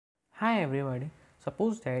Hi everybody,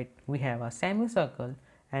 suppose that we have a semicircle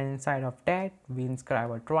and inside of that we inscribe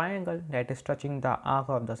a triangle that is touching the arc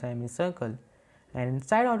of the semicircle, and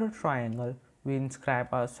inside of the triangle we inscribe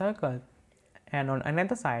a circle, and on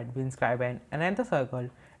another side we inscribe another circle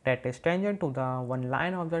that is tangent to the one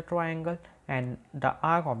line of the triangle and the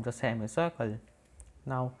arc of the semicircle.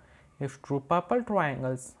 Now if two purple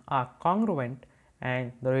triangles are congruent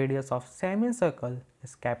and the radius of semicircle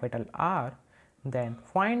is capital R, then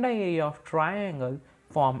find the area of triangle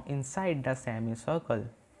formed inside the semicircle.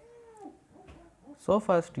 So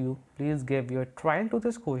first you please give your trial to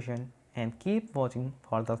this question and keep watching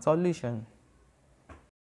for the solution.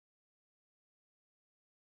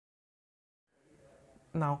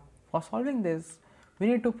 Now for solving this, we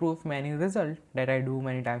need to prove many results that I do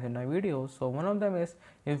many times in my videos. So one of them is,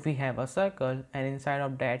 if we have a circle and inside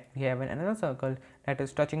of that we have another circle that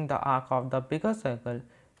is touching the arc of the bigger circle,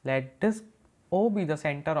 let this O be the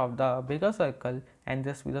center of the bigger circle and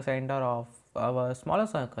this be the center of our smaller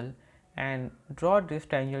circle, and draw this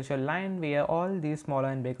tangential line where all these smaller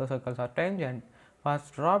and bigger circles are tangent.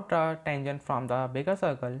 First drop the tangent from the bigger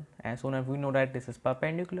circle, as soon as we know that this is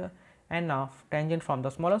perpendicular, and now tangent from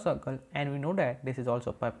the smaller circle, and we know that this is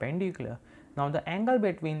also perpendicular. Now the angle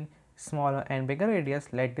between smaller and bigger radius,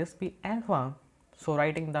 let this be alpha. So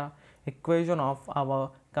writing the equation of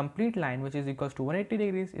our complete line, which is equals to 180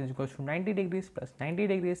 degrees is equals to 90 degrees plus 90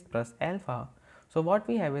 degrees plus alpha. So what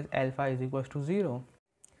we have is alpha is equals to 0.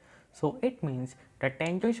 So it means the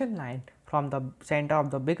tangential line from the center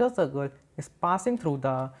of the bigger circle is passing through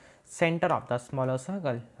the center of the smaller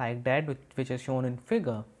circle, like that which is shown in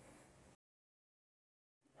figure.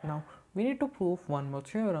 Now we need to prove one more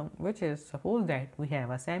theorem, which is, suppose that we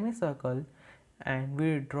have a semicircle and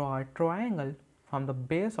we draw a triangle from the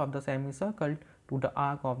base of the semicircle to the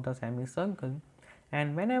arc of the semicircle,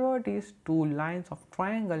 and whenever these two lines of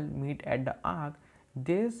triangle meet at the arc,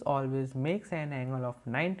 this always makes an angle of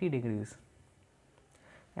 90 degrees.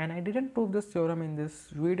 And I didn't prove this theorem in this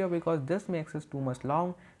video because this makes it too much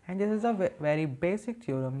long, and this is a very basic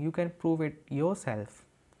theorem. You can prove it yourself.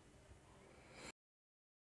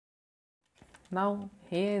 Now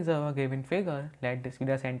here is our given figure. Let this be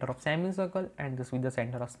the center of semicircle and this be the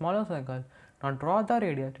center of smaller circle. Now draw the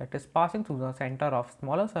radius that is passing through the center of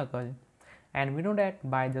smaller circle, and we know that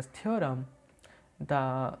by this theorem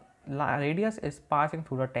the radius is passing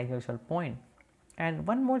through the tangential point. And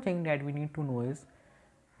one more thing that we need to know is,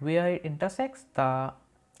 where it intersects the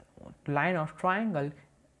line of triangle,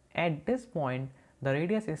 at this point the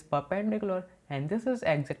radius is perpendicular, and this is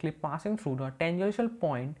exactly passing through the tangential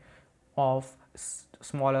point of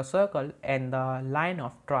smaller circle and the line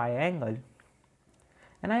of triangle.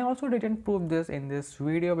 And I also didn't prove this in this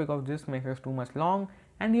video because this makes it too much long,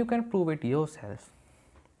 and you can prove it yourself.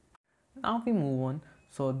 Now we move on.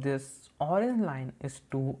 So this orange line is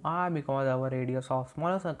 2r because our radius of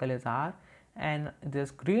smaller circle is r, and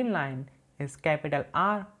this green line is capital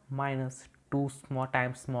R minus 2 small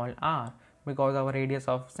times small r because our radius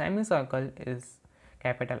of semicircle is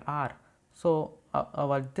capital R. So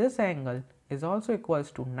our this angle is also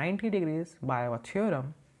equals to 90 degrees by our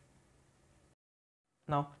theorem.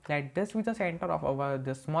 Now let this be the center of our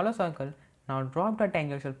this smaller circle. Now drop the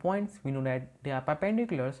tangential points. We know that they are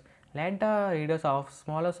perpendiculars. Let the radius of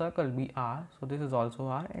smaller circle be r. So this is also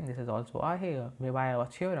r and this is also r here by our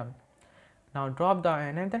theorem. Now drop the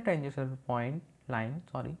another tangential point line,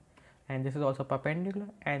 and this is also perpendicular,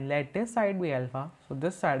 and let this side be alpha. So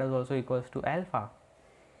this side is also equals to alpha.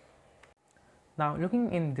 Now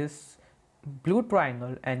looking in this blue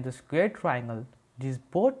triangle and the square triangle, these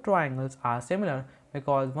both triangles are similar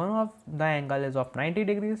because one of the angle is of 90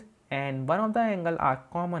 degrees and one of the angle are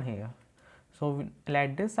common here. So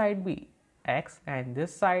let this side be x and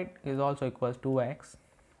this side is also equals to x.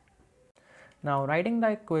 Now writing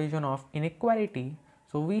the equation of inequality,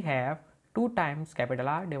 so we have 2 times capital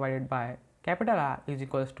R divided by capital R is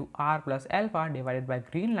equals to r plus alpha divided by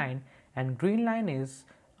green line, and green line is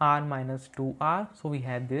r minus 2r. So we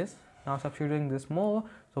have this. Now substituting this more,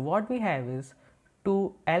 so what we have is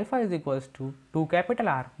 2 alpha is equals to 2 capital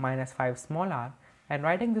R minus 5 small r, and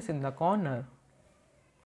writing this in the corner.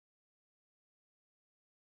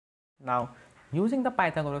 Now using the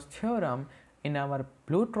Pythagoras theorem in our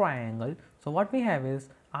blue triangle, so what we have is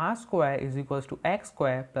r square is equals to x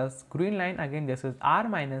square plus green line, again this is r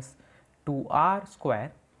minus 2r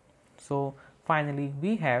square. So finally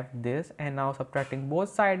we have this, and now subtracting both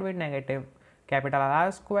sides with negative capital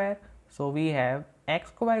R square, so we have x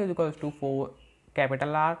square is equals to 4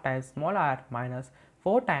 capital R times small r minus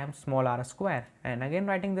 4 times small r square, and again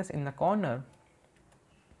writing this in the corner.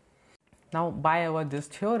 Now by our this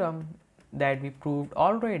theorem that we proved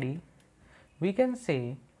already, we can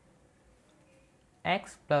say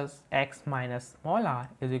x plus x minus small r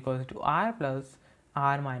is equal to r plus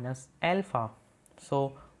r minus alpha.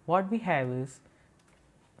 So what we have is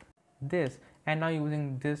this, and now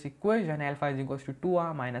using this equation alpha is equals to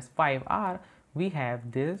 2r minus 5r, we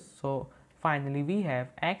have this. So finally we have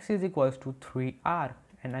x is equals to 3r,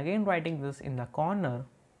 and again writing this in the corner,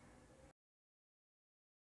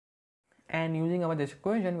 and using our this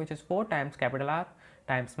equation, which is 4 times capital R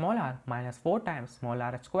times small r minus 4 times small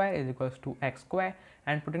r square is equals to x square,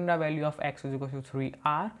 and putting the value of x is equals to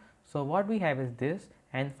 3r. So what we have is this,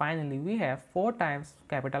 and finally we have 4 times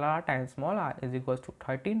capital R times small r is equals to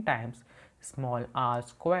 13 times small r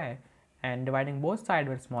square, and dividing both sides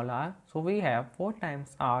with small r, so we have 4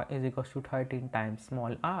 times r is equals to 13 times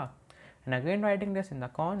small r, and again writing this in the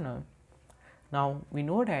corner. Now we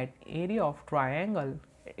know that area of triangle,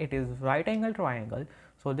 it is right angle triangle,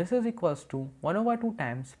 so this is equals to 1 over 2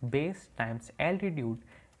 times base times altitude,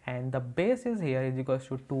 and the base is here is equals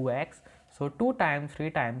to 2x, so 2 times 3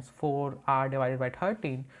 times 4r divided by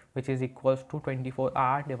 13, which is equals to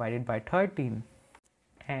 24r divided by 13,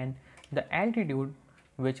 and the altitude,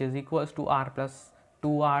 which is equals to r plus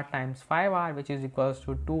 2r times 5r, which is equals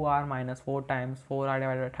to 2r minus 4 times 4r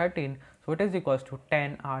divided by 13, so it is equals to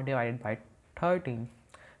 10r divided by 13.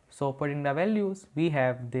 So putting the values, we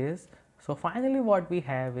have this. So finally what we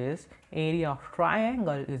have is area of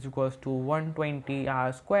triangle is equals to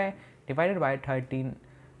 120r square divided by 13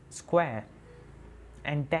 square,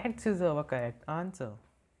 and that is our correct answer.